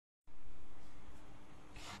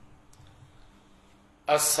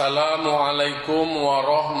Assalamualaikum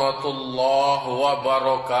warahmatullahi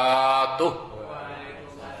wabarakatuh.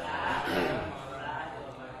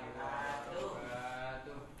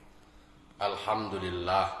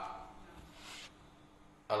 Alhamdulillah.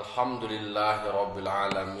 Alhamdulillahi rabbil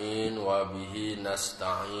alamin wa bihi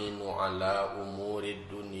nasta'inu ala umurid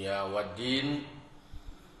dunya waddin.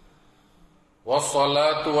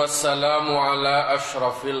 Wassalatu wassalamu ala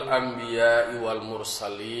ashrafil anbiya'i wal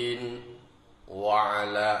mursalin wa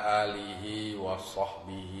ala alihi wa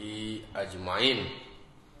sahbihi ajma'in.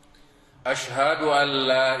 Ashhadu an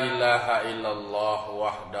la ilaha illallah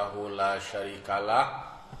wahdahu la syarikalah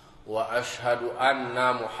wa ashhadu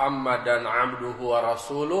anna Muhammadan abduhu wa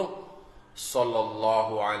rasuluh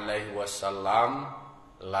sallallahu alaihi wasallam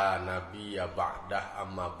la nabiyya ba'dah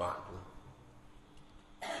amma ba'du.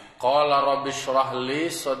 Qala rabbi shrah li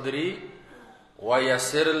sadri wa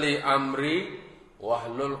yassir li amri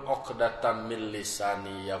wahlul 'uqdatam min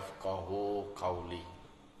lisani yafqahu qawli.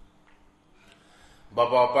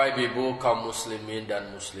 Bapak-bapak, ibu-ibu, kaum muslimin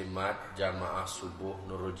dan muslimat, jamaah subuh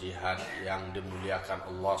Nurul Jihad yang dimuliakan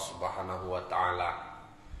Allah Subhanahu wa taala.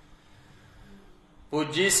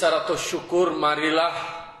 Puji serta syukur marilah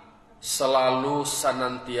selalu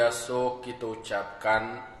senantiasa kita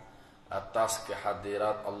ucapkan atas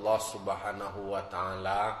kehadirat Allah Subhanahu wa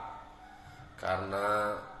taala,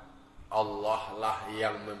 karena Allah lah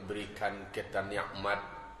yang memberikan kita nikmat,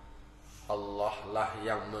 Allah lah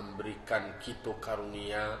yang memberikan kita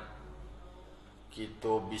karunia,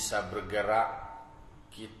 kita bisa bergerak,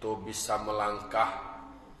 kita bisa melangkah,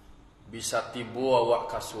 bisa tibu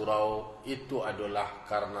awak ke surau, itu adalah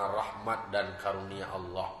karena rahmat dan karunia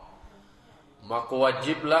Allah. Maka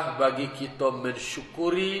wajiblah bagi kita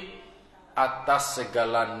mensyukuri atas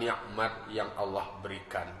segala nikmat yang Allah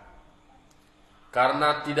berikan.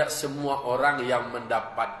 Karena tidak semua orang yang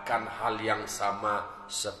mendapatkan hal yang sama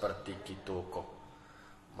seperti kita kok.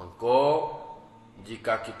 Maka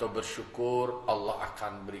jika kita bersyukur, Allah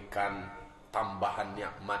akan berikan tambahan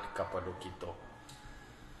nikmat kepada kita.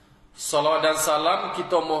 Salawat dan salam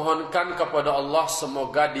kita mohonkan kepada Allah,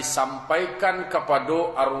 semoga disampaikan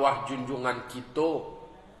kepada arwah junjungan kita,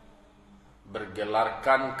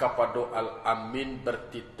 bergelarkan kepada Al-Amin,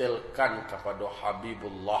 bertitelkan kepada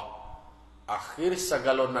Habibullah, akhir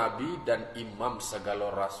segala nabi dan imam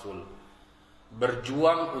segala rasul,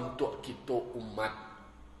 berjuang untuk kita umat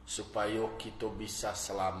supaya kita bisa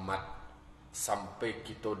selamat sampai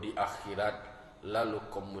kita di akhirat,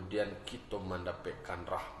 lalu kemudian kita mendapatkan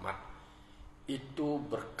rahmat. Itu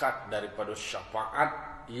berkat daripada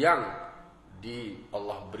syafaat yang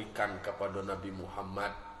Allah berikan kepada Nabi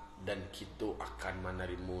Muhammad, dan kita akan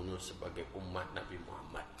menerimanya sebagai umat Nabi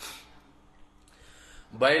Muhammad.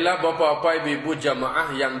 Baiklah bapak-bapak, ibu-ibu,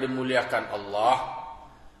 jamaah yang dimuliakan Allah,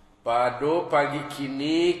 pada pagi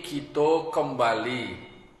kini kita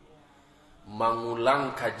kembali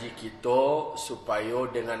mengulang kaji kita, supaya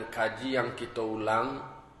dengan kaji yang kita ulang,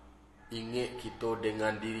 ingat kita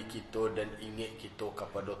dengan diri kita dan ingat kita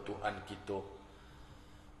kepada Tuhan kita.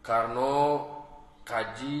 Karena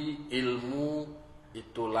kaji ilmu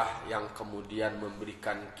itulah yang kemudian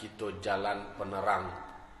memberikan kita jalan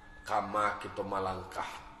penerang kama kita melangkah.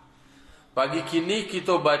 Pagi kini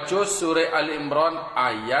kita baca surah Ali Imran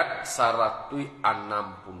ayat 160.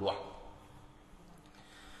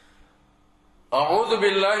 A'udzu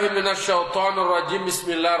billahi minasyaitonir rajim.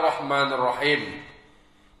 Bismillahirrahmanirrahim.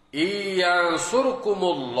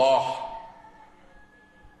 Iyansurkumullah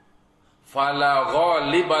fala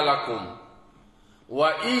ghaliba lakum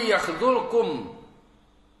wa iyakhdhulkum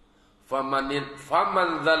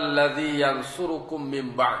faman dzalladzi yansurukum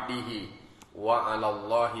min ba'dihi wa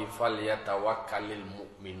 'alallahi falyatawakkalul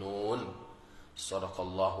mu'minun.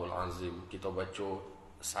 Shadaqallahul azim. Kita baca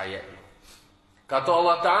saya. Kata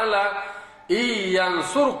Allah Ta'ala,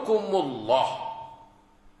 iyansurkumullah,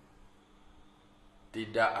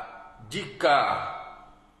 tidak, jika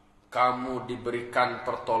kamu diberikan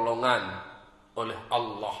pertolongan oleh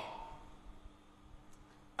Allah,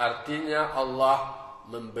 artinya Allah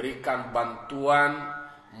memberikan bantuan,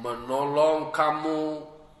 menolong kamu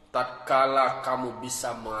tatkala kamu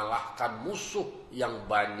bisa mengalahkan musuh yang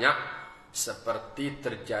banyak, seperti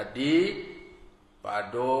terjadi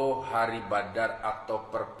pada hari Badar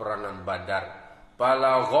atau perperangan Badar.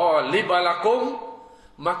 Fala ghaliba lakum,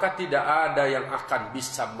 maka tidak ada yang akan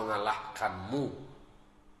bisa mengalahkanmu.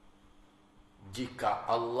 Jika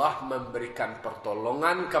Allah memberikan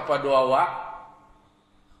pertolongan kepada awak,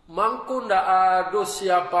 maka tidak ada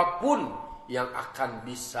siapapun yang akan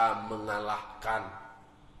bisa mengalahkan.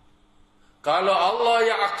 Kalau Allah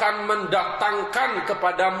yang akan mendatangkan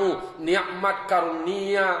kepadamu nikmat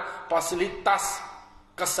karunia, fasilitas,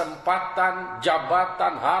 kesempatan,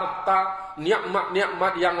 jabatan, harta,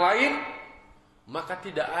 nikmat-nikmat yang lain, maka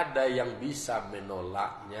tidak ada yang bisa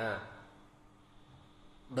menolaknya.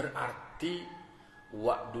 Berarti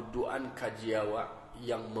wak duduan kajiawa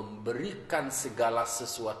yang memberikan segala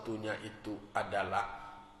sesuatunya itu adalah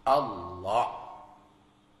Allah.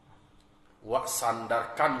 Wak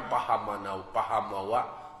sandarkan pahamawa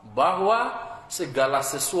bahwa segala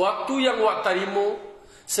sesuatu yang wak tarimu,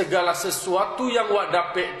 segala sesuatu yang wak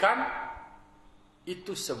dapatkan,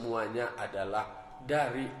 itu semuanya adalah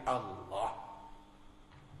dari Allah.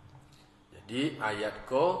 Jadi ayat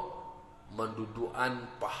ko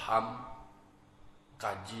mendudukan paham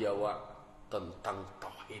kaji awak tentang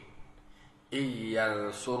tauhid. Iyal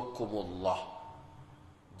surkumullah,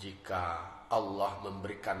 jika Allah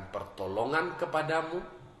memberikan pertolongan kepadamu,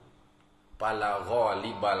 fala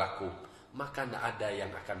ghaliba, maka tidak ada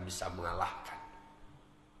yang akan bisa mengalahkan.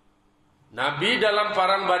 Nabi dalam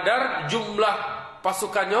perang Badar jumlah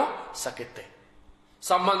pasukannya sakete.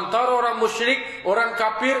 Sementara orang musyrik, orang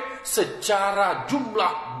kafir secara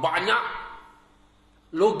jumlah banyak.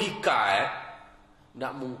 Logika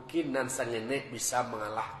tidak mungkin nan sangenek bisa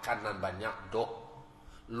mengalahkan nan banyak dok.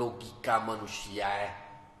 Logika manusia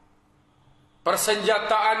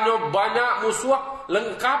persenjataannya banyak, musuh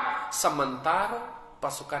lengkap, sementara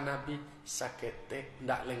pasukan Nabi sakete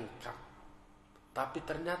tidak lengkap. Tapi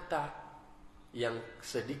ternyata yang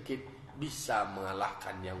sedikit bisa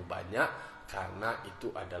mengalahkan yang banyak, karena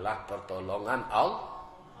itu adalah pertolongan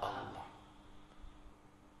Allah.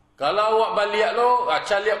 Kalau awak balik lo,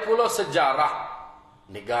 caliak pula sejarah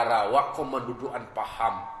negara awak ko mendudukan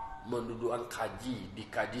paham, mendudukan kaji,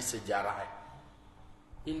 dikaji sejarah.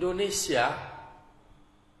 Indonesia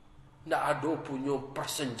tidak ada punya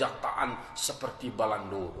persenjataan seperti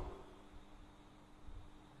Belanda,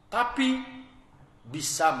 tapi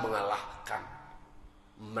bisa mengalahkan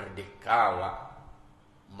merdeka.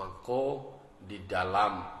 Maka di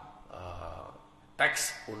dalam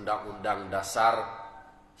teks Undang-Undang Dasar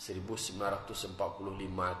 1945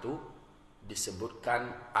 itu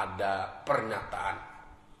disebutkan ada pernyataan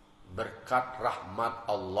berkat rahmat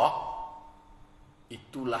Allah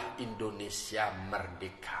itulah Indonesia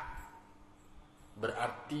merdeka.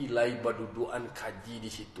 Berarti lai baduduan kaji di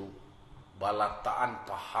situ, balataan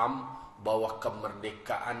paham bahwa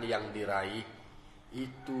kemerdekaan yang diraih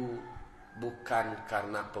itu bukan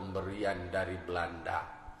karena pemberian dari Belanda,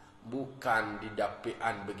 bukan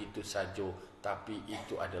didapean begitu saja, tapi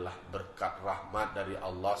itu adalah berkat rahmat dari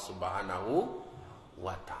Allah Subhanahu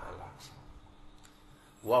wa taala.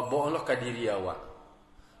 Wa boleh kadiri awak,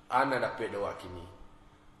 ana dapat doa kini.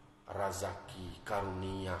 Razaki,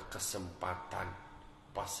 karunia, kesempatan,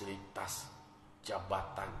 fasilitas,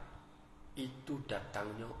 jabatan, itu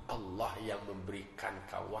datangnya Allah yang memberikan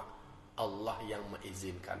kawak, Allah yang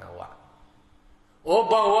mengizinkan awak. Oh,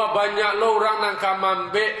 bahwa banyak lo orang nangka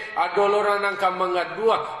mambe, ada lo orang nangka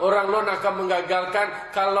mengadua, orang lo nangka menggagalkan,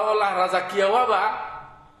 kalau olah razaki awak ba,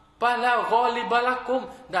 pala ghalibalakum,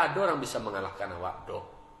 tidak ada orang bisa mengalahkan awak do.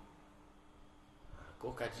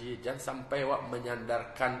 Kau kaji, jangan sampai awak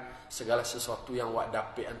menyandarkan segala sesuatu yang awak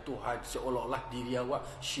dapat Tuhan seolah-olah diri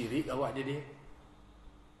awak syirik awak jadi.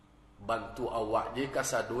 Bantu awak je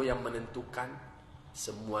kasado yang menentukan,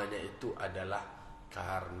 semuanya itu adalah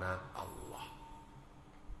karena Allah.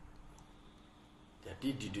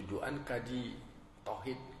 Jadi didudukan kaji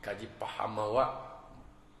tauhid, kaji paham awak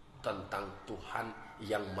tentang Tuhan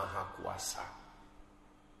yang maha kuasa.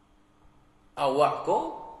 Awak ko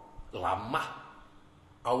lamah,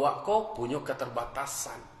 awak ko punya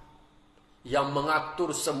keterbatasan. Yang mengatur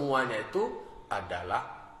semuanya itu adalah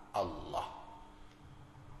Allah.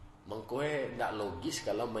 Mengkoe tidak logis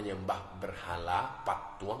kalau menyembah berhala,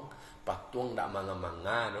 patuang tidak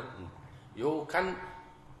manga-manga. No? Yo kan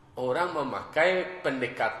orang memakai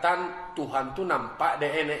pendekatan Tuhan tu nampak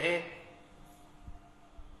DNA.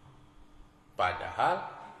 Padahal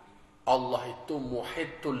Allah itu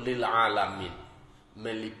muhitul lil alamin,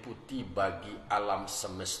 meliputi bagi alam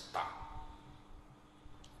semesta.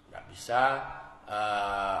 Tak bisa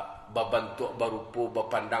babantuk barupo,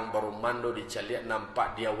 bapandang baru mando dicaliak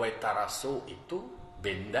nampak dia wai tarasu, itu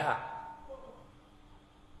benda.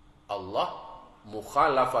 Allah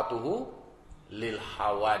mukhalafatuhu lil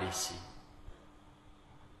hawadisi.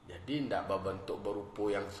 Jadi tidak berbentuk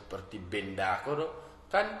berupa yang seperti benda.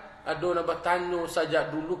 Kan ada orang bertanya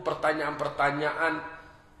saja dulu pertanyaan-pertanyaan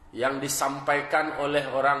yang disampaikan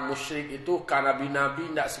oleh orang musyrik itu kan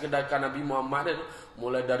nabi-nabi, tidak sekedar kan Nabi Muhammad itu,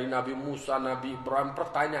 mulai dari Nabi Musa, Nabi Ibrahim,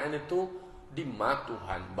 pertanyaan itu di mana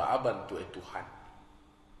Tuhan, bantu Tuhan.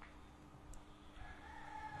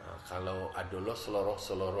 Nah, kalau ada lo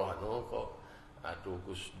seluruh kok Aduh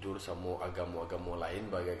Gus Dur sama agama-agama lain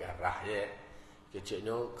bagai garah ya.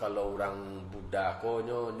 Keciknya kalau orang Buddha ko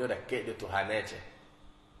nyo dakek di Tuhan aja.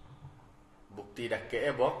 Bukti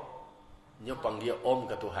dakek boh. Nyo panggil Om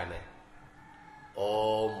ke Tuhan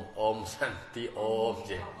Om Santi Om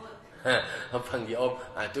je. Panggil Om.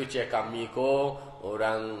 Itu cek kami ko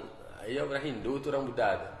orang Hindu tu orang Buddha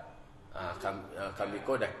tu. Kami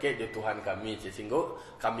ko dakek di Tuhan kami je. Sehingga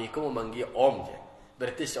kami ko memanggil Om je.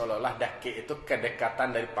 Berarti seolah-olah dakek itu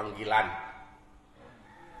kedekatan dari panggilan.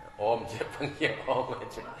 Om je panggil Om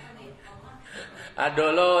aja.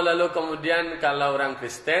 Dulu lalu kemudian kalau orang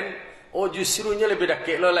Kristen, justrunya lebih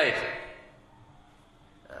dakek lo lah itu.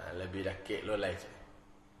 Lebih dakek lo lah itu.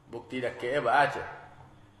 Bukti dakeknya apa aja?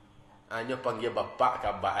 Hanya panggil Bapak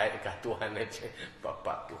kah baik kah Tuhan aja.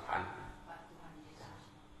 Bapak Tuhan.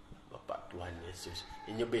 Bapak Tuhan Yesus.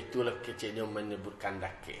 Ini betul kecilnya menyebutkan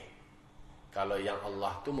dakek. Kalau yang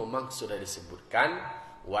Allah tu memang sudah disebutkan,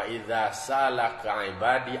 wa idza salaka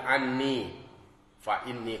ibadi anni fa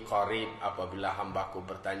inni qarib, apabila hambaku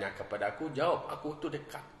bertanya kepadaku, jawab aku tu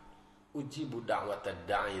dekat. Ujibu da'watad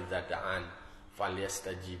da'i idza da'an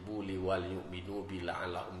falyastajibu li wal yu'minu bi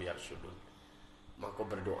la'allahum yarshudun. Maka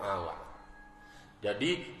berdoa lah.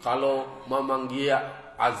 Jadi kalau memanggil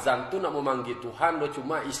azan tu nak memanggil Tuhan, do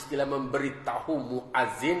cuma istilah memberitahu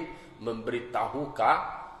muazin, memberitahu ke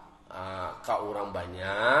orang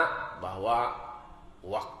banyak bahwa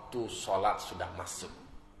waktu sholat sudah masuk.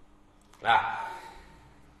 Nah,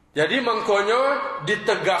 jadi mangkonyo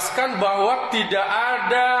ditegaskan bahwa tidak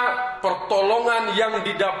ada pertolongan yang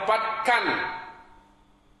didapatkan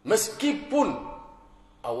meskipun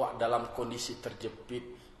awak dalam kondisi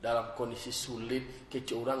terjepit, dalam kondisi sulit,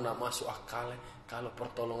 kecil orang nak masuk akal. Kalau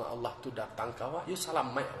pertolongan Allah tu datang ke awak, you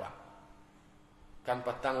salam mai awak. Kan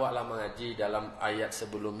petang waklah mengaji dalam ayat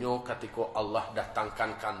sebelumnya ketika Allah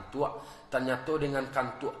datangkan kantuak, ternyata dengan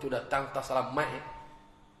kantuak tu datang tak salam mai.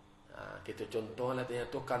 Kita contoh lah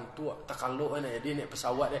ternyata kantuak tak kalau jadi naik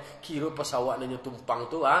pesawat dia kira pesawat dia tumpang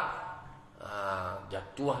tu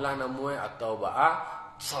jatuhlah namanya atau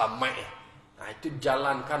salam mai. Itu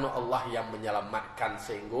jalankan Allah yang menyelamatkan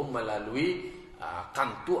sehingga melalui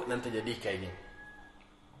kantuak nanti jadi kayaknya.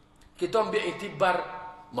 Kita ambil iktibar.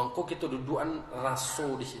 Mangko kita dudukan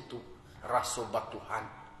raso di situ, raso batuhan.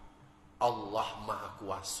 Allah Maha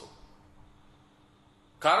Kuasa.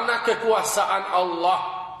 Karena kekuasaan Allah,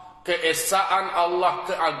 keesaan Allah,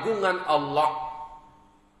 keagungan Allah,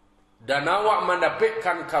 dan awak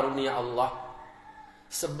mendapatkan karunia Allah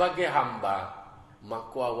sebagai hamba,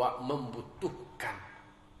 maka awak membutuhkan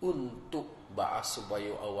untuk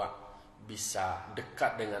supaya awak bisa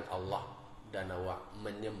dekat dengan Allah dan awak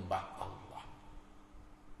menyembah Allah.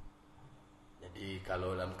 Jadi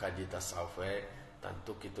kalau dalam kaji tasawuf,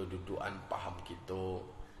 tentu kita dudukan paham kita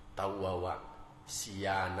tahu awak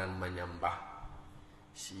sianan menyembah,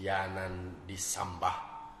 sianan disambah,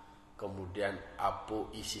 kemudian apa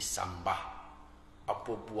isi sambah,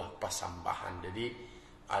 apa buah pasambahan. Jadi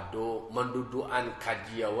ada mendudukan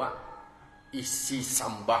kaji awak isi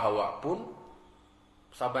sambah awak pun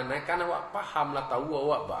sabanai kan awak paham lah tahu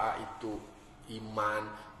awak bahwa itu iman,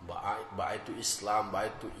 bahwa itu Islam, bahwa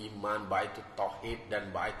itu iman, bahwa itu tauhid, dan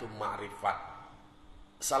bahwa itu ma'rifat.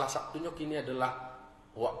 Salah satunya kini adalah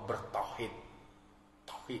awak bertauhid,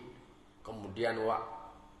 tauhid. Kemudian awak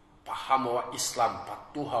paham awak Islam,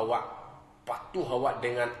 patuh awak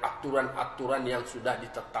dengan aturan-aturan yang sudah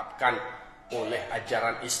ditetapkan oleh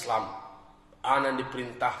ajaran Islam. Yang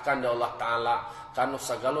diperintahkan oleh Allah Ta'ala, karena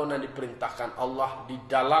segala yang diperintahkan Allah di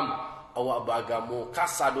dalam awak beragamu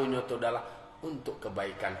kasadunya itu adalah untuk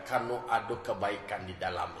kebaikan, karena ada kebaikan di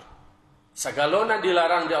dalamnya. Segala yang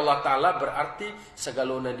dilarang di Allah Ta'ala berarti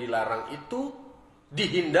segala yang dilarang itu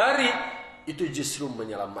dihindari, itu justru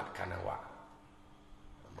menyelamatkan awak.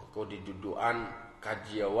 Maka di dudukan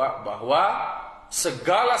kaji awak bahwa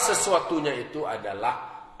segala sesuatunya itu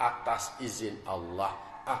adalah atas izin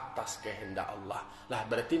Allah, atas kehendak Allah. Lah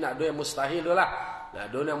berarti nak ada yang mustahil lah. Nak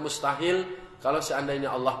ada yang mustahil kalau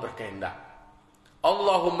seandainya Allah berkehendak.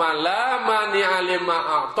 Allahumma la mani'a lima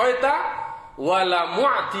a'taita wa la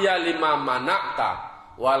mu'tiya lima mana'ta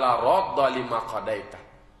wa la radda lima qadaita.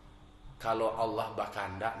 Kalau Allah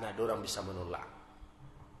berkehendak, nah orang bisa menolak.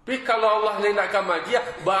 Tapi kalau Allah hendak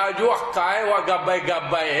kamagia, baju akai wa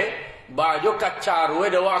gabai-gabai, baju kacaru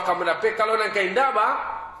dewa akan mendapat. Kalau nak kehendak ba,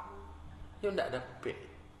 yo ndak dapat.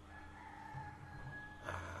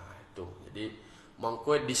 Itu. Jadi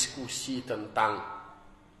mangko diskusi tentang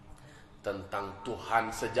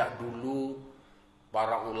Tuhan sejak dulu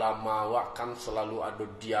para ulama kan selalu ada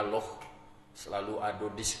dialog, selalu ada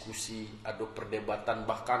diskusi, ada perdebatan,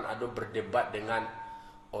 bahkan ada berdebat dengan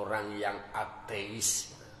orang yang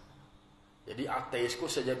ateis. Jadi ateisku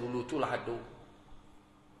sejak dulu tuh lah ada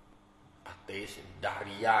ateis,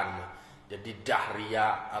 dahrian. Jadi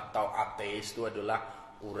dahria atau ateis itu adalah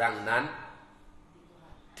orang nan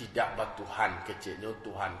tidak bertuhan, kecilnya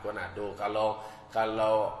Tuhan kon ada.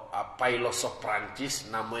 Kalau filosof Prancis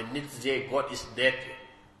namanya Nietzsche, God is dead.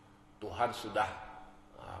 Tuhan sudah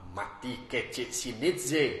mati, kecil si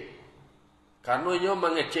Nietzsche. Karena nyo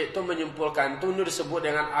mengecek itu menyimpulkan itu nyo disebut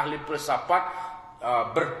dengan ahli filsafat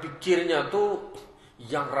berpikirnya tuh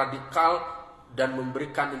yang radikal dan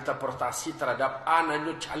memberikan interpretasi terhadap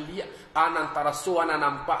ananyo calia, antara suana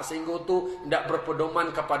nampak sehingga itu tidak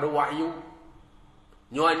berpedoman kepada wahyu.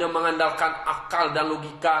 Nyo hanya mengandalkan akal dan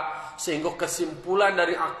logika sehingga kesimpulan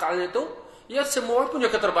dari akalnya itu ya semua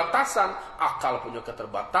punya keterbatasan. Akal punya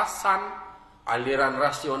keterbatasan, aliran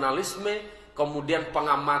rasionalisme, kemudian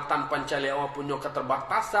pengamatan pencaleawan punya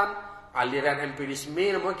keterbatasan, aliran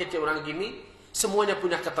empirisme namanya kecil orang gini, semuanya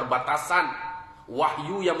punya keterbatasan.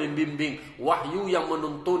 Wahyu yang membimbing, wahyu yang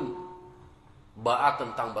menuntun ba'a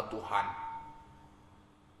tentang Tuhan.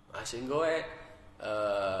 Nah, sehingga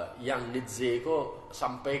yang Nietzsche kok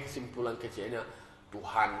sampai kesimpulan kecilnya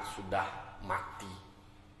Tuhan sudah mati.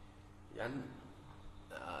 Yang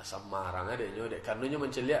sama orang ada nyo dek, karena nyo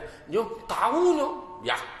mencelia, nyo tahu nyo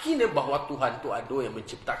yakin bahwa Tuhan itu ada yang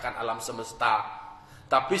menciptakan alam semesta.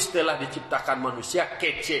 Tapi setelah diciptakan manusia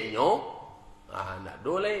kece nyo, nak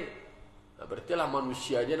boleh. Nah, berarti lah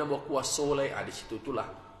manusia aja nama kuasa oleh, di situ itulah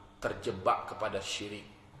terjebak kepada syirik.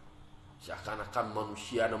 Seakan-akan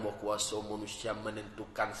manusia nama kuasa, manusia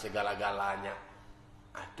menentukan segala-galanya.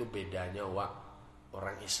 Itu bedanya awak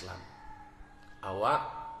orang Islam. Awak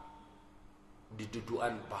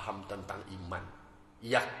didudukan paham tentang iman.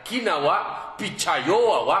 Yakin awak, percaya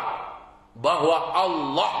awak bahwa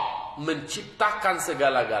Allah menciptakan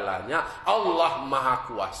segala-galanya. Allah Maha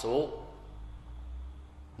Kuasa.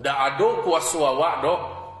 Tidak ada kuasa awak doh.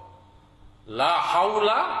 La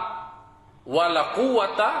haula wa la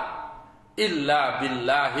quwata illa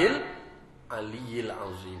billahil aliyil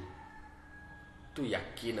azim. Itu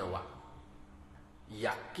yakin awak.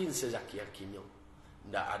 Yakin seyakin-yakinnya.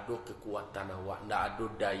 Tidak ada kekuatan awak, tidak ada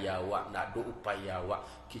daya awak, tidak ada upaya awak,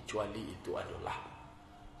 kecuali itu adalah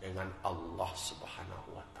dengan Allah Subhanahu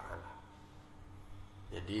wa ta'ala.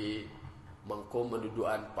 Jadi mengko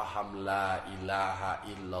mendudukan paham la ilaha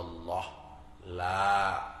illallah,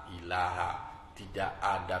 la ilaha, tidak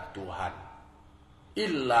ada Tuhan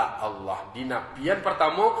illa Allah. Dinapian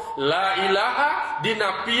pertama la ilaha,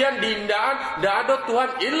 dinapian diindaan tidak ada Tuhan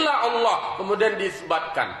illa Allah, kemudian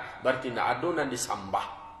disebutkan berarti tidak ada dan disambah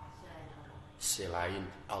selain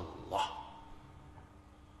Allah.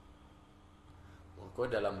 Maka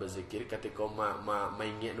dalam berzikir ketika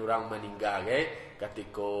mengingat orang meninggal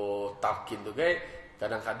ketika talqin tu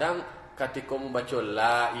kadang-kadang ketika membaca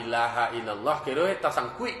la ilaha illallah kira tak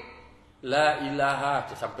sangkui la ilaha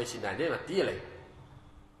sampai sini aja mati lah.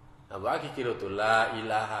 Apa kira tu la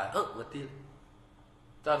ilaha mati.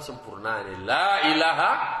 Tak sempurna ni la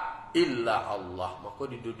ilaha illa Allah. Maka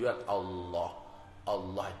didudukan Allah.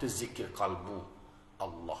 Allah itu zikir kalbu.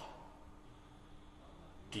 Allah.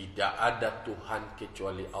 Tidak ada Tuhan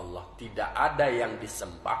kecuali Allah. Tidak ada yang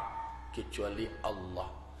disembah kecuali Allah.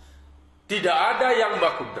 Tidak ada yang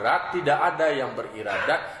berkudrat, tidak ada yang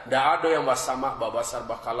beriradat, tidak ada yang bersamah, babasar,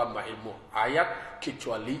 bakalam, ilmu ayat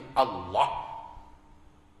kecuali Allah.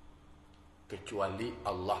 Kecuali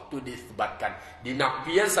Allah itu disebutkan.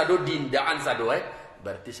 Dinapian sado, dindaan sado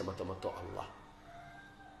berarti semata-mata Allah.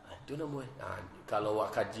 Itu namanya. Kalau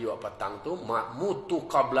wak kaji wak petang tu mutu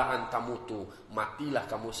qabla antamutu, matilah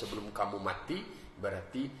kamu sebelum kamu mati,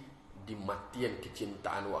 berarti dimatian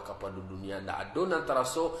kecintaan wak kepada dunia. Ndak ada antara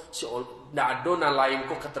ndak ada nan lain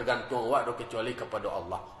ko ketergantungan wak do kecuali kepada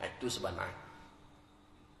Allah. Itu sebenarnya.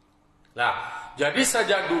 Nah, jadi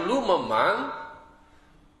sejak dulu memang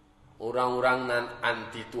orang-orang nan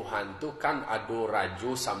anti Tuhan tu kan ada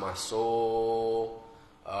raju sama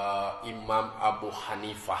Imam Abu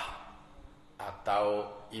Hanifah atau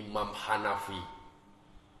Imam Hanafi.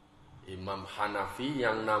 Imam Hanafi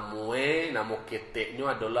yang nama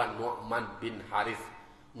keteknya adalah Nu'man bin Harith,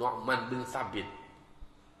 Nu'man bin Sabit.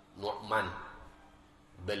 Nu'man.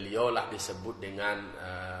 Beliaulah disebut dengan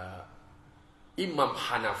Imam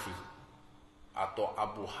Hanafi atau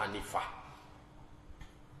Abu Hanifah.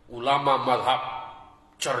 Ulama mazhab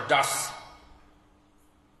cerdas.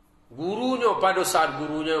 Gurunya pada saat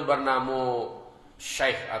gurunya bernama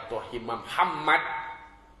Syekh atau Imam Muhammad,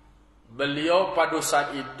 beliau pada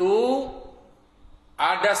saat itu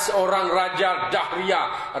ada seorang raja Dahria,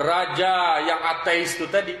 raja yang ateis itu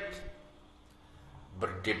tadi.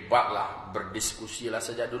 berdebatlah, berdiskusilah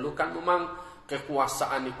saja dulu. Kan memang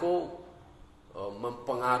kekuasaan itu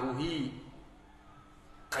mempengaruhi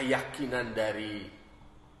keyakinan dari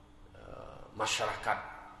masyarakat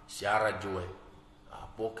si rajoe.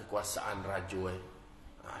 Apa kekuasaan rajoe?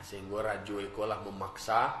 Sehingga rajoe itu lah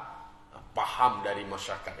memaksa paham dari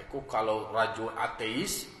masyarakat itu. Kalau rajoe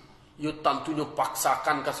ateis, you tentunya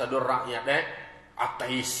paksakan kesadar rakyat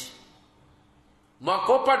ateis.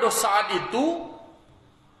 Maka pada saat itu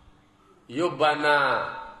yo bana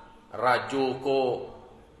rajo ko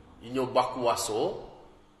inyo bakuaso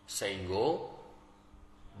sehingga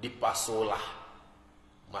dipasolah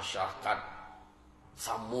masyarakat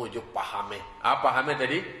samo jo pahame. Pahame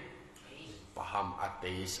tadi? Paham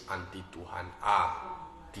ateis anti Tuhan.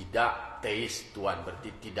 Tidak teis Tuhan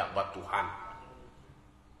berarti tidak bertuhan.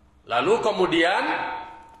 Lalu kemudian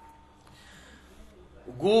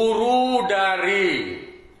guru dari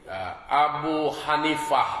Abu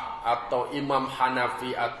Hanifah atau Imam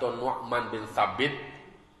Hanafi atau Nu'man bin Thabit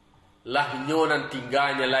lahnyo nan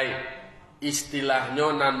tinggalnya lain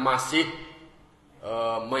istilahnya nan masih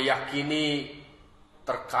meyakini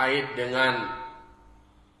terkait dengan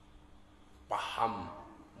paham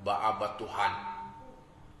ba'aba Tuhan.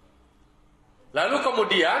 Lalu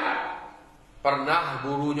kemudian pernah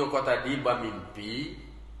gurunya kau tadi bermimpi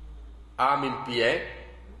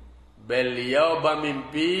beliau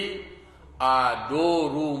bermimpi ada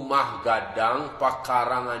rumah gadang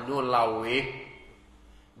pakarangannya laweh.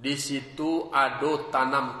 Di situ ada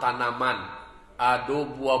tanam-tanaman, ada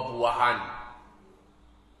buah-buahan.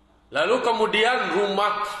 Lalu kemudian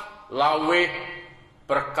rumah laweh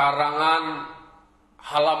perkarangan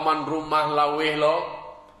halaman rumah laweh lo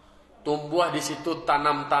tumbuh di situ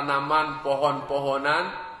tanam-tanaman, pohon-pohonan.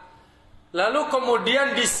 Lalu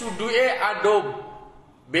kemudian di sudue ada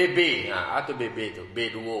bebe, atau bebe itu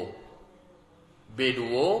B2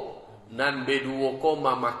 nan B2 ko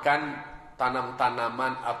memakan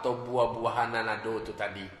tanam-tanaman atau buah-buahan nanado itu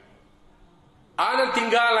tadi. Anak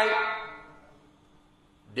tinggal lagi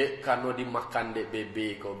dek kano dimakan dek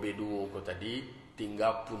bebe ko B2 ko tadi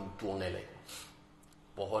tinggal puntung lagi.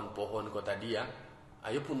 Pohon-pohon ko tadi ya.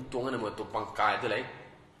 Ayo puntungan nama tu pangkai itu lagi.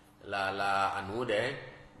 La anu deh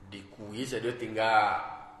dikui saja tinggal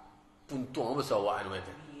puntung apa sawah anu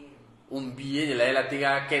itu. Umbinya lagi lah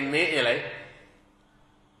tinggal kene lagi.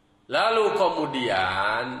 Lalu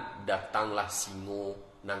kemudian datanglah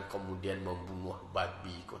singo dan kemudian membunuh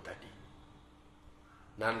babi ko tadi.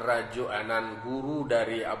 Nan guru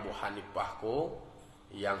dari Abu Hanifah ko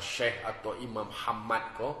yang Syekh atau Imam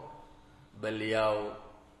Hamad ko beliau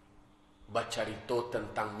bercerita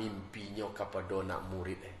tentang mimpinya kepada anak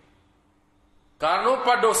murid. Karena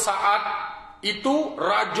pada saat itu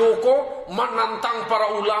Rajoko menantang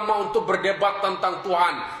para ulama untuk berdebat tentang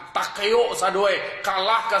Tuhan. Takeo sadoe,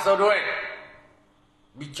 kalah ka sadoe.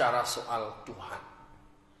 Bicara soal Tuhan.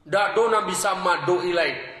 Dadona bisa mado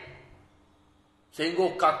ilai.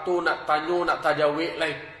 Sehingga kato nak tanyo nak tajawe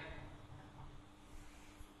lai.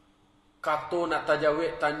 Kato nak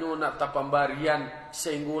tajawe tanyo nak tapambarian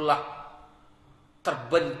sehinggalah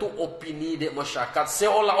terbentuk opini di masyarakat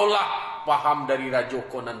seolah-olah paham dari Rajo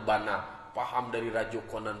Konan Bana, paham dari Rajo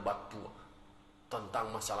Konan Batu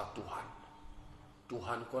tentang masalah Tuhan.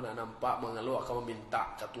 Tuhan kau nak nampak mengeluh akan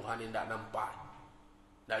meminta ke Tuhan yang tak nampak.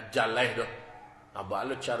 Tak jaleh dah. Abah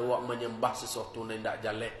lu carua menyembah sesuatu yang tak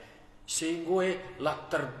jaleh. Sehingga lah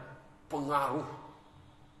terpengaruh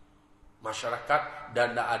masyarakat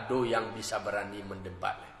dan tak ada yang bisa berani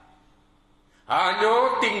mendebat.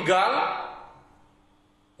 Hanya tinggal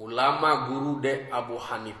ulama guru de Abu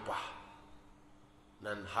Hanifah.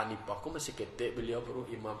 Dan Hanifah ku masih ketek beliau baru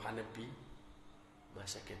Imam Hanafi.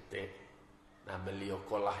 Masih ketek. Nah beliau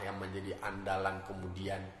kolah yang menjadi andalan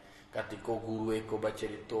kemudian ketika guru eko baca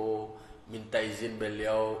itu minta izin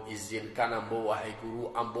beliau izinkan ambo wahai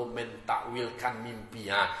guru ambo mentakwilkan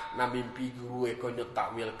mimpi nah mimpi guru eko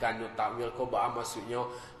nyotakwil ko bah maksudnya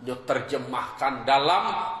terjemahkan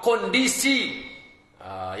dalam kondisi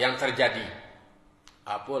yang terjadi.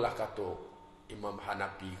 Apalah kata Imam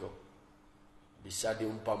Hanafi ko bisa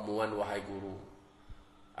diumpamuan wahai guru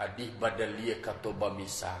adih badalia kata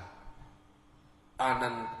bamisa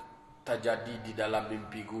anan terjadi di dalam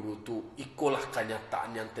mimpi guru tu ikulah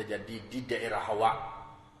kenyataan yang terjadi di daerah Hawa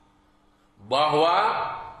bahwa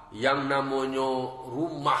yang namanya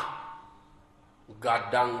rumah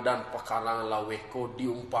gadang dan pekarangan laweko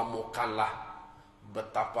diumpamukanlah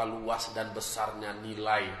betapa luas dan besarnya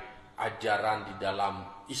nilai ajaran di dalam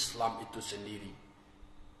Islam itu sendiri.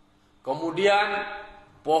 Kemudian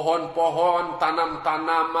pohon-pohon,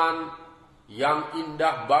 tanam-tanaman yang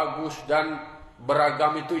indah, bagus dan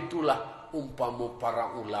beragam itulah umpamu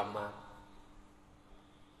para ulama.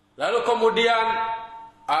 Lalu kemudian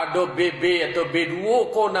ada BB atau B2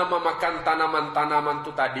 ko nama makan tanaman-tanaman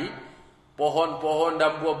tu tadi, pohon-pohon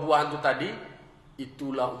dan buah-buahan tu tadi,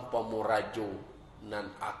 itulah umpamu rajo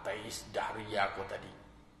nan ateis dahria ko tadi.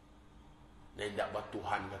 Nendak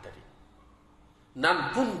batuhan ko tadi.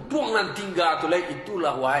 Nan puntung nan tinggal tu lai,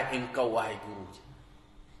 itulah wahai engkau wahai guru.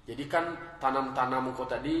 Jadi kan tanam-tanam ko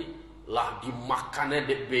tadi lah dimakannya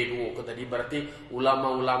dek B2 ko tadi, berarti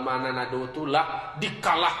ulama-ulama nan ada tu lah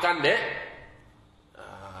dikalahkan dek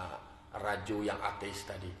rajo yang ateis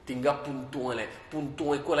tadi. Tinggal puntung lai,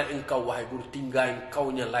 puntung ko lai engkau wahai guru, tinggal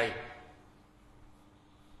engkau nyalai.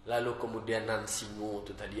 Lalu kemudian nan singo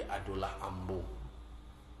tu tadi adalah ambo.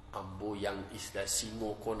 Ambo yang istilah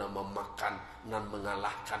singo ko nama makan nan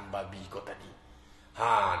mengalahkan babi ko tadi.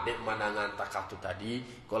 Dek manangan takatu tadi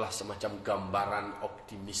kolah semacam gambaran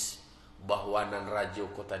optimis bahwa nan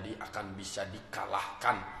rajo ko tadi akan bisa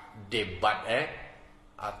dikalahkan debat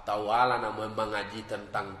atau ala nama mengaji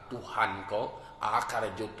tentang Tuhan ko,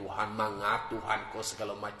 rajo Tuhan, manga Tuhan ko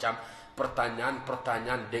segala macam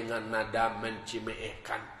pertanyaan-pertanyaan dengan nada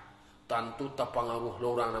mencimeehkan. Tentu tapangaruh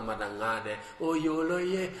lorang nama dangade. Oh yolo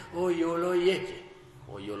ye.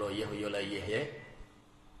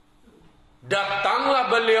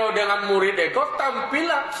 Datanglah beliau dengan murid kau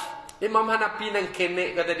tampilah Imam Hanafi nang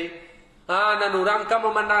kene kata tadi. Nan urang ka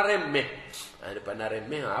memandang remeh. Depan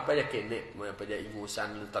remeh apa ya kene, apa ya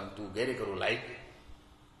ingusan tentu gere kerulai.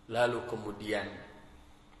 Lalu kemudian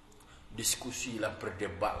diskusilah,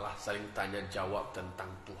 berdebatlah, saling tanya jawab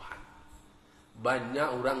tentang Tuhan. Banyak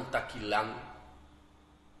orang tak hilang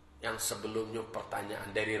yang sebelumnya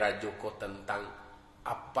pertanyaan dari Rajoko tentang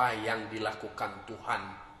apa yang dilakukan Tuhan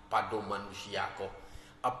pada manusia ko,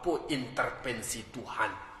 apa intervensi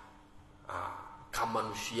Tuhan ke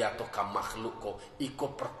manusia atau ke makhluk ko,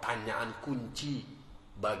 iko pertanyaan kunci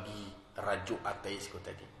bagi rajo ateis ko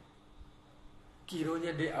tadi.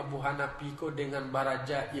 Kiranya de Abu Hanafi ko dengan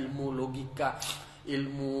baraja ilmu logika,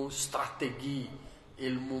 ilmu strategi,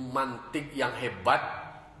 ilmu mantik yang hebat,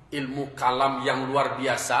 ilmu kalam yang luar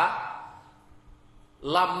biasa.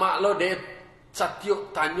 Lama lo de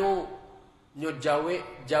satiok tanyo nyo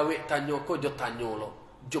jawe tanyo ko jo tanyo lo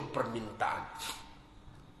jo permintaan.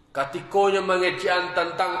 Katikonya mengejian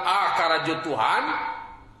tentang karajo Tuhan,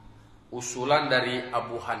 usulan dari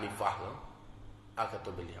Abu Hanifah lo,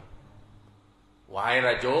 kata beliau, wahai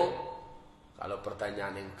rajo, kalau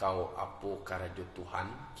pertanyaan engkau apa karajo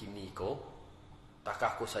Tuhan kini ko, tak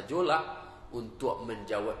aku sajalah untuk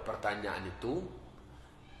menjawab pertanyaan itu.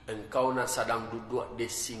 Engkau nak sedang duduk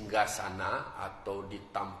di singgasana atau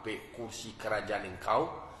di tampik kursi kerajaan engkau,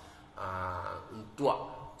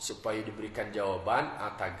 untuk supaya diberikan jawaban,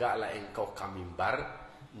 tagaklah engkau ke mimbar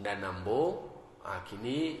dan nambo,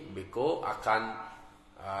 kini beko akan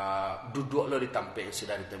duduk lo di tampik yang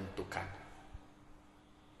sudah ditentukan.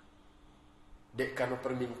 Dek karena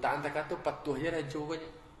permintaan tak kata patuhnya rajo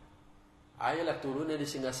banyak. Ayolah turunnya di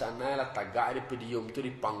singgasana, lah tagak di podium tu, di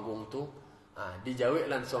panggung tu, dijawab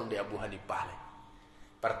langsung di Abu Hanifah.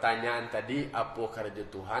 Pertanyaan tadi, apa kerja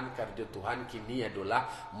Tuhan? Kerja Tuhan kini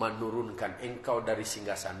adalah menurunkan engkau dari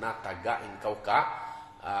singgasana, tagak engkau ke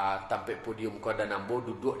tampik podium kau dan nambo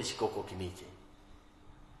duduk di sikoko kini.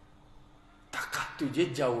 Takat tu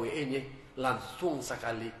je jawabnya langsung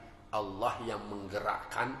sekali. Allah yang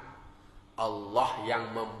menggerakkan, Allah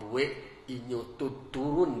yang membuat inyo tu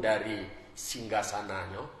turun dari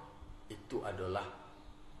singgasananya, itu adalah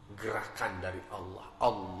gerakan dari Allah.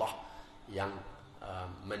 Allah yang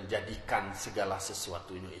menjadikan segala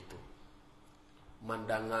sesuatunya itu.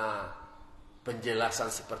 Mandanga penjelasan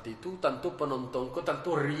seperti itu, tentu penontonku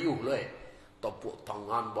tentu riuh loh, tepuk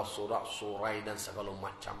tangan, bersorak-sorai dan segala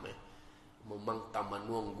macam. Memang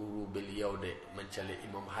tamanuang guru beliau mencari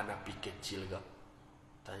Imam Hanafi kecil ke,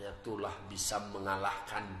 tanya tulah bisa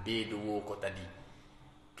mengalahkan B2 ko tadi,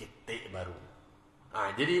 ketik baru.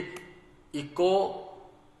 Jadi iko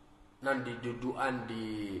nan didudukan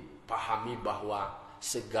dipahami bahwa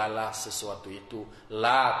segala sesuatu itu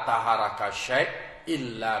la taharaka syai'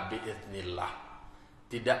 illa biiznillah.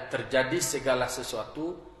 Tidak terjadi segala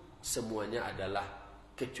sesuatu semuanya adalah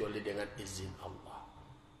kecuali dengan izin Allah.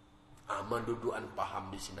 Manduduan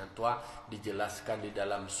paham di sini tua dijelaskan di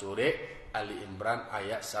dalam surah Ali Imran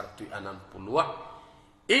ayat 160.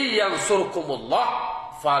 Iyang surkumullah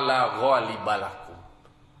fala ghalibalakum.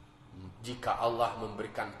 Jika Allah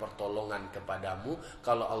memberikan pertolongan kepadamu,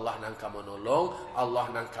 kalau Allah nangka menolong, Allah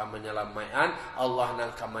nangka menyelamatkan, Allah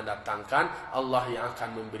nangka mendatangkan, Allah yang akan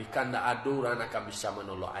memberikan, tak ada orang akan bisa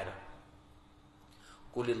menolong air.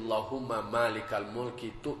 Qulillahumma malikal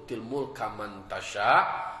mulki tu'til mulka man tasha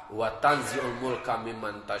wa tanzi'ul mulka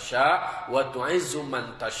mimman tasya wa tu'izzu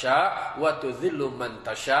man tasya wa tudhillu man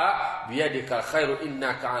tasya biyadikal khairu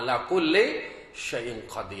innaka ala kulli syai'in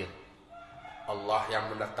qadir. Allah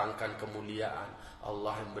yang mendatangkan kemuliaan,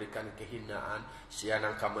 Allah yang memberikan kehinaan.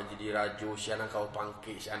 Sianang kau menjadi raju, sianang kau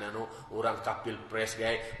pangki, sianang orang ka pilpres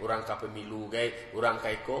gay, orang ka pemilu gay, orang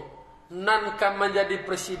kaiko nan kan menjadi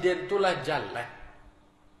presiden itulah jalan.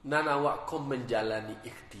 Nan awak kau menjalani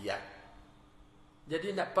ikhtiar.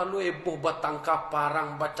 Jadi tidak perlu eboh batang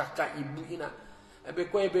kaparang bacaka ibu ina. Ebe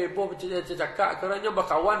ko ebo cakak kerana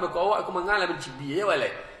bakawan bakawa aku mengalah mencibi ya wale.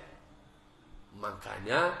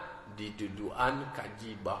 Makanya di duduan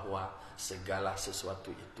kaji bahwa segala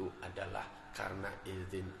sesuatu itu adalah karena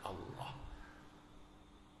izin Allah.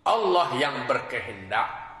 Allah yang berkehendak.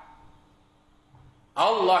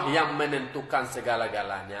 Allah yang menentukan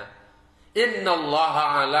segala-galanya.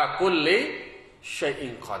 Innallaha ala kulli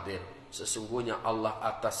syai'in qadir. Sesungguhnya Allah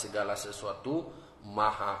atas segala sesuatu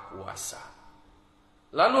maha kuasa.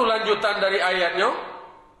 Lalu lanjutan dari ayatnya,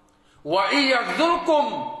 wa iyyadzulkum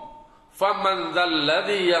faman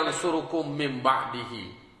dzalladzi yansurukum min ba'dihi.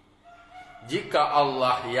 Jika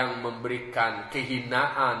Allah yang memberikan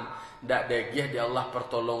kehinaan, ndak degih di Allah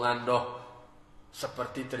pertolongan doh,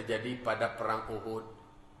 seperti terjadi pada perang Uhud.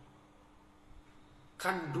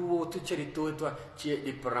 Kan dua tu cerita itu, cik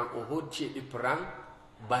di perang Uhud, cik di perang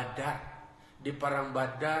Badar. Di perang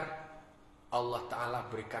Badar Allah Ta'ala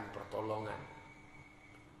berikan pertolongan.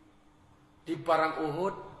 Di perang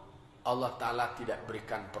Uhud Allah Ta'ala tidak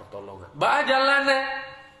berikan pertolongan. Bajalannya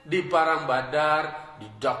di perang Badar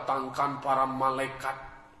didatangkan para malaikat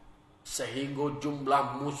sehingga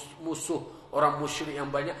jumlah musuh orang musyrik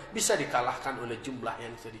yang banyak bisa dikalahkan oleh jumlah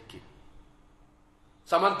yang sedikit.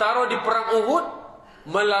 Sementara di perang Uhud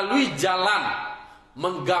melalui jalan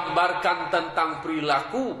menggambarkan tentang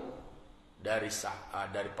perilaku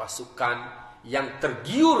dari pasukan yang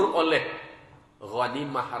tergiur oleh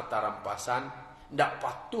ghanimah harta rampasan, tidak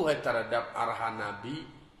patuh terhadap arahan Nabi.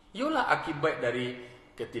 Itulah akibat dari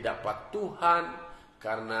ketidakpatuhan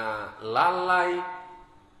karena lalai,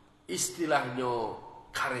 istilahnya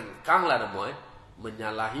karengkang lah namanya,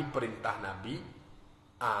 menyalahi perintah Nabi.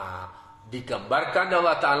 Digambarkan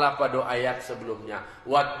Allah Ta'ala pada ayat sebelumnya,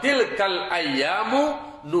 wa tilkal ayyamu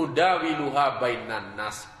nudawiluha bainan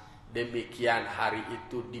nas. Demikian hari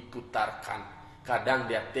itu diputarkan, kadang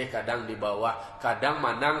di atas, kadang di bawah, kadang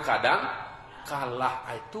menang, kadang kalah.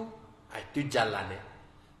 Itu jalannya.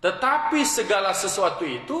 Tetapi segala sesuatu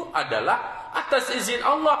itu adalah atas izin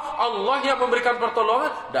Allah. Allah yang memberikan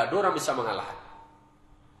pertolongan, tidak ada orang bisa mengalahkan.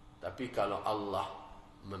 Tapi kalau Allah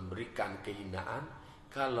memberikan kehinaan,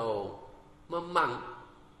 kalau memang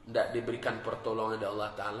tidak diberikan pertolongan dari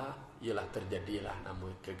Allah Ta'ala, ialah terjadilah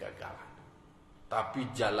namun kegagalan.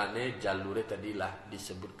 Tapi jalannya, jalurnya tadilah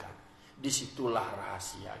disebutkan. Disitulah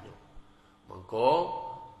rahasianya. Maka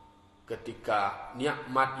ketika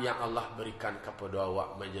nikmat yang Allah berikan kepada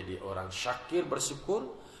awak menjadi orang syakir,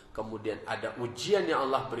 bersyukur, kemudian ada ujian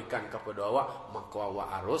yang Allah berikan kepada awak, maka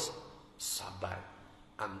awak harus sabar.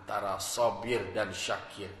 Antara sabir dan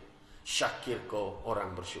syakir. Syakir ko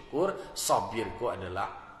orang bersyukur, sabir ko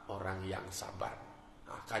adalah orang yang sabar.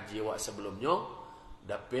 Kaji awak sebelumnya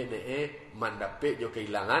dapat mandapet jo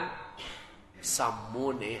kehilangan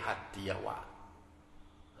samu hati awak.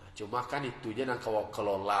 Cuma kan itu je nang kawak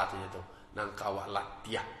kelola tu, nang kawak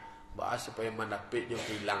latihan bahas supaya mandapet jo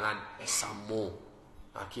kehilangan samu.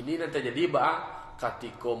 Kini nanti jadi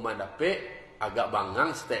katiko mandapet agak bangang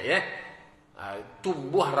setek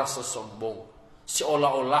tumbuh rasa sombong.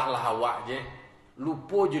 Seolah-olah lah awak je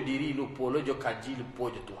lupa je diri, lupa lo je kaji,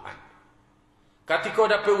 lupa je Tuhan.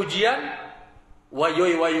 Ketika dapat ujian,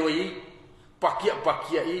 wayoi,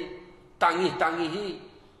 pakiak-pakiai, tangih-tangihi,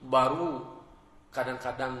 baru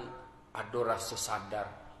kadang-kadang ada rasa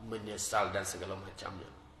sadar, menyesal dan segala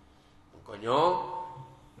macamnya. Makanya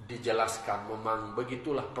dijelaskan memang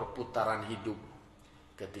begitulah perputaran hidup.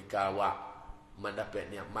 Ketika awak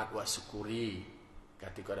mendapat nikmat, awak syukuri.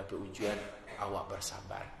 Ketika dapat ujian, awak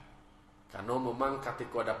bersabar. Karena memang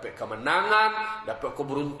ketika dapat kemenangan, dapat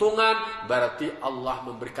keberuntungan, berarti Allah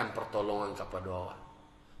memberikan pertolongan kepada awak.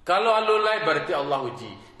 Kalau alulai berarti Allah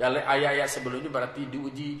uji. Dalam ayat-ayat sebelumnya berarti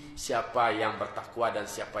diuji siapa yang bertakwa dan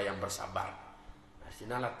siapa yang bersabar.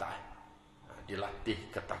 Sinalah dilatih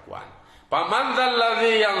ketakwaan. Faman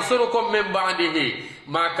dzalladzi yansurukum min ba'dihi,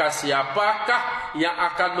 maka siapakah yang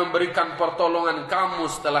akan memberikan pertolongan kamu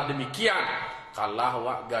setelah demikian? Kalah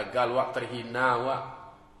wak, gagal wak, terhina wak,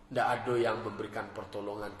 tidak ada yang memberikan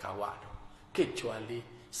pertolongan kawak kecuali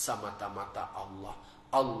semata-mata Allah.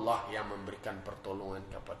 Allah yang memberikan pertolongan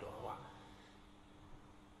kepada awak.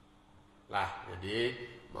 Lah, jadi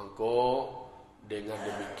mangko dengan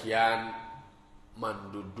demikian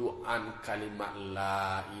mendudukan kalimat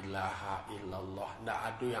la ilaha illallah. Tidak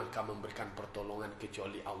ada yang akan memberikan pertolongan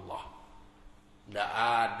kecuali Allah. Tidak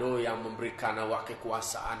ada yang memberikan awak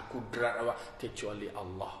kekuasaan, kudrat awak kecuali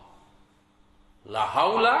Allah. La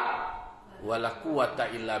haula wala quwata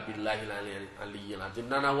illa billahil aliyyil azim.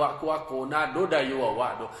 Nana awak kuako nado dayo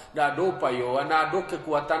awak do. Nado payo, nado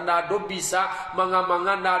kekuatan, nado bisa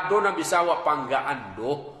mangamangan, nado na bisa awak panggaan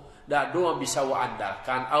do. Nado yang bisa awak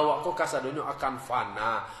andalkan. Awak ko kasadonyo akan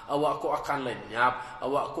fana, awak ko akan lenyap,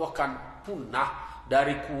 awak ko akan punah.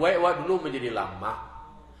 Dari kuwe awak dulu menjadi lama,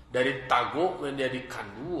 dari tagok menjadi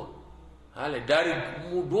kandu. Dari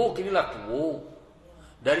mudo kinilah tuo,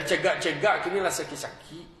 dari cegak-cegak kinilah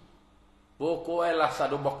saki-saki. Pokoknya lah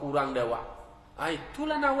sado bakurang dewa.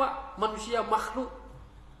 Itulah nawa manusia makhluk.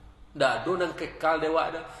 Ndak ada nang kekal dewa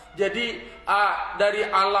ada. Jadi dari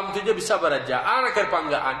alam tu je bisa beraja. Anak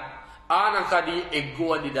kerpanggaan, anak kadi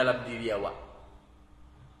egoan di dalam diri awak.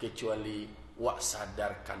 Kecuali wak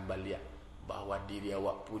sadarkan balik bahwa diri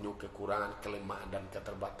awak punya kekurangan, kelemahan dan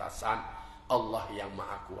keterbatasan. Allah yang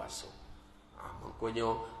maha kuasa. Makanya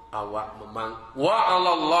awak memang wa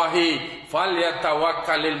 'alallahi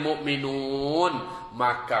falyatawakkalul mu'minun,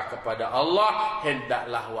 maka kepada Allah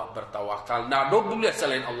hendaklah awak bertawakal. Nah, boleh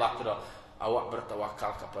selain Allah tidak. Awak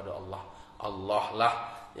bertawakal kepada Allah. Allah lah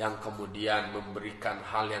yang kemudian memberikan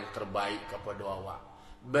hal yang terbaik kepada awak.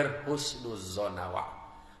 Berhusnuzon awak,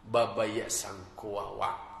 babaya sangko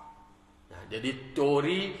awak. Nah, jadi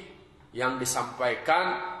teori yang disampaikan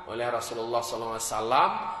oleh Rasulullah SAW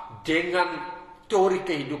dengan teori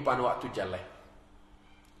kehidupan waktu jelek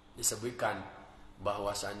disebutkan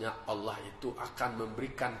bahwasanya Allah itu akan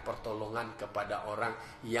memberikan pertolongan kepada orang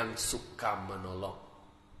yang suka menolong.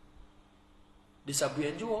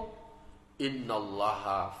 Disebutkan juga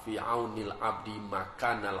innallaha fi aunil abdi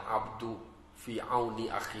makanal abdu fi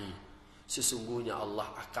auni akhi. Sesungguhnya Allah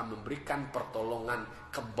akan memberikan pertolongan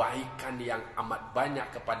kebaikan yang amat banyak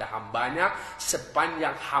kepada hambanya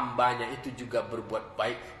sepanjang hambanya itu juga berbuat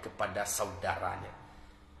baik kepada saudaranya.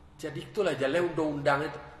 Jadi itulah jalan undang-undang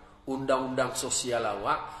itu. Undang-undang sosial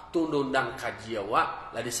awak, undang-undang kaji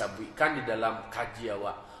awak, lah disebutkan di dalam kaji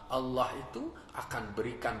awak. Allah itu akan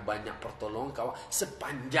berikan banyak pertolongan kawak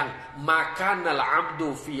sepanjang makanal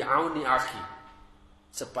abdu fi auni akhi.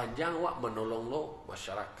 Sepanjang awak menolong lo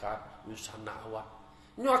masyarakat, usana awak,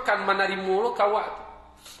 ini akan menerima lo kawak.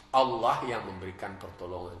 Allah yang memberikan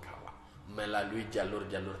pertolongan kawak melalui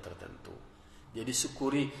jalur-jalur tertentu. Jadi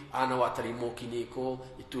syukuri awak terima kini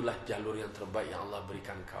ko, itulah jalur yang terbaik yang Allah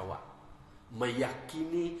berikan kawak.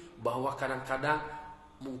 Meyakini bahwa kadang-kadang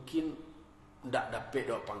mungkin ndak dapat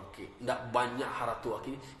dok pangke, ndak banyak haratu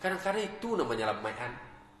kini. Kadang-kadang itu namanya lamaian.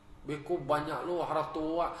 Beko banyak lo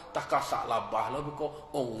haratu tak kasak labah lo,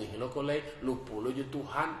 beko ongih lo kolai lupa lo je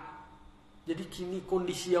Tuhan. Jadi kini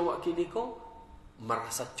kondisi awak kini ko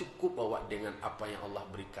merasa cukup awak dengan apa yang Allah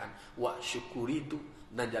berikan. Wak syukuri itu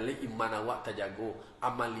najali iman awak terjago,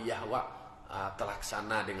 amaliyah awak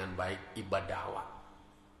terlaksana dengan baik, ibadah awak.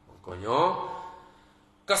 Makanya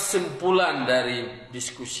kesimpulan dari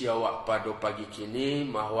diskusi awak pada pagi kini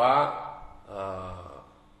bahwa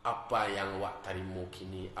apa yang awak terima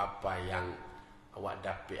kini, apa yang awak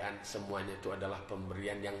dapatkan, semuanya itu adalah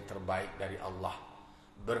pemberian yang terbaik dari Allah.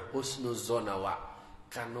 Berhusnuzon awak,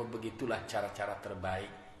 karena begitulah cara-cara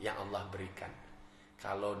terbaik yang Allah berikan.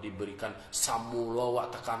 Kalau diberikan samulo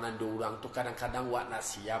awak tekanan di orang tu, kadang-kadang awak nak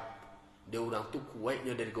siap. Di orang tu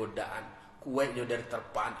kuatnya dari godaan, kuatnya dari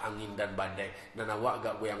terpaan angin dan badai. Dan awak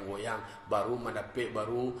agak goyang-goyang, baru mendapat,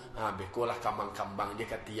 baru bekolah kambang-kambang je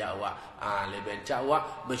katia awak. Lebenca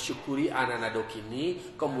awak mensyukuri anak-anak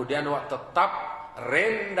kini, kemudian awak tetap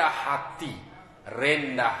rendah hati.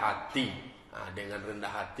 Dengan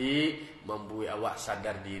rendah hati membuat awak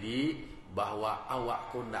sadar diri bahwa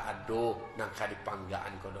awak ko ndak ado nang kadi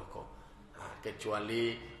panggaan kodoko.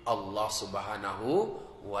 Kecuali Allah Subhanahu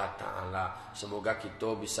wa ta'ala. Semoga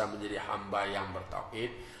kita bisa menjadi hamba yang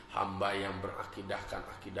bertauhid, hamba yang berakidahkan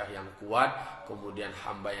akidah yang kuat, kemudian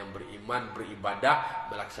hamba yang beriman, beribadah,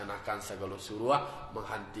 melaksanakan segala suruh,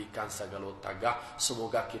 menghentikan segala tagah.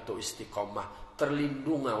 Semoga kita istiqomah,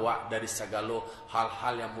 terlindung awak dari segala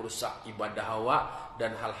hal-hal yang merusak ibadah awak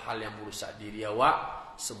dan hal-hal yang merusak diri awak.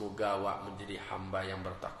 Semoga awak menjadi hamba yang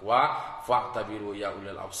bertakwa. Fa'tabiru ya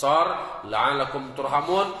ulil absar la'alakum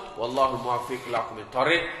turhamun. Wallahu muwaffiq lakum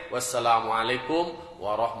thoriq. Wassalamualaikum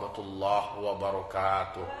warahmatullahi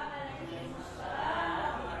wabarakatuh.